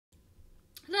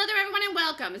and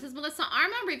welcome. This is Melissa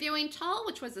Arma reviewing Tull,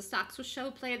 which was the stock swoosh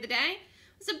show play of the day.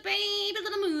 It was a baby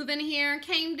little move in here,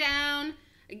 came down.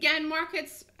 Again,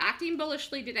 markets acting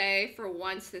bullishly today for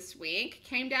once this week.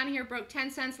 Came down here, broke 10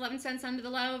 cents, 11 cents under the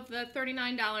low of the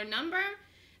 $39 number.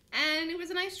 And it was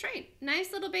a nice trade.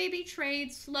 Nice little baby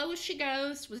trade, slow as she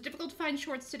goes. Was difficult to find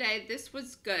shorts today. This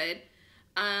was good.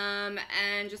 And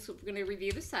just we're going to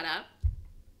review the setup.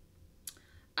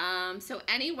 So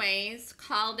anyways,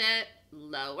 called it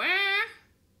lower,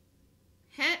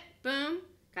 hit, boom,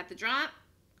 got the drop,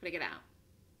 could I get out?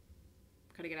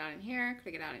 Could I get out in here? Could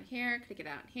I get out in here? Could I get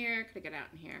out in here? Could I get out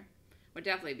in here? Would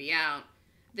definitely be out.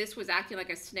 This was acting like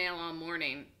a snail all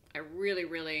morning. I really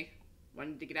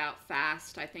wanted to get out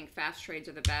fast. I think fast trades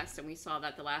are the best, and we saw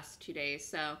that the last 2 days.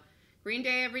 So green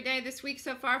day every day this week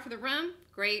so far for the room.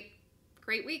 Great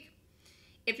week.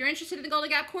 If you're interested in the Golden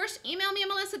Gap course, email me at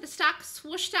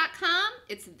melissa@thestockswoosh.com.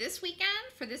 It's this weekend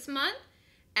for this month,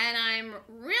 and I'm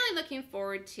really looking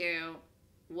forward to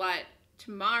what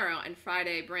tomorrow and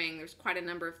Friday bring. There's quite a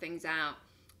number of things out,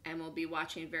 and we'll be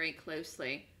watching very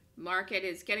closely. Market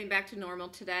is getting back to normal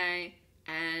today,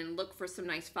 and look for some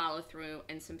nice follow-through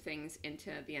and some things into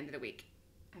the end of the week.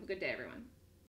 Have a good day, everyone.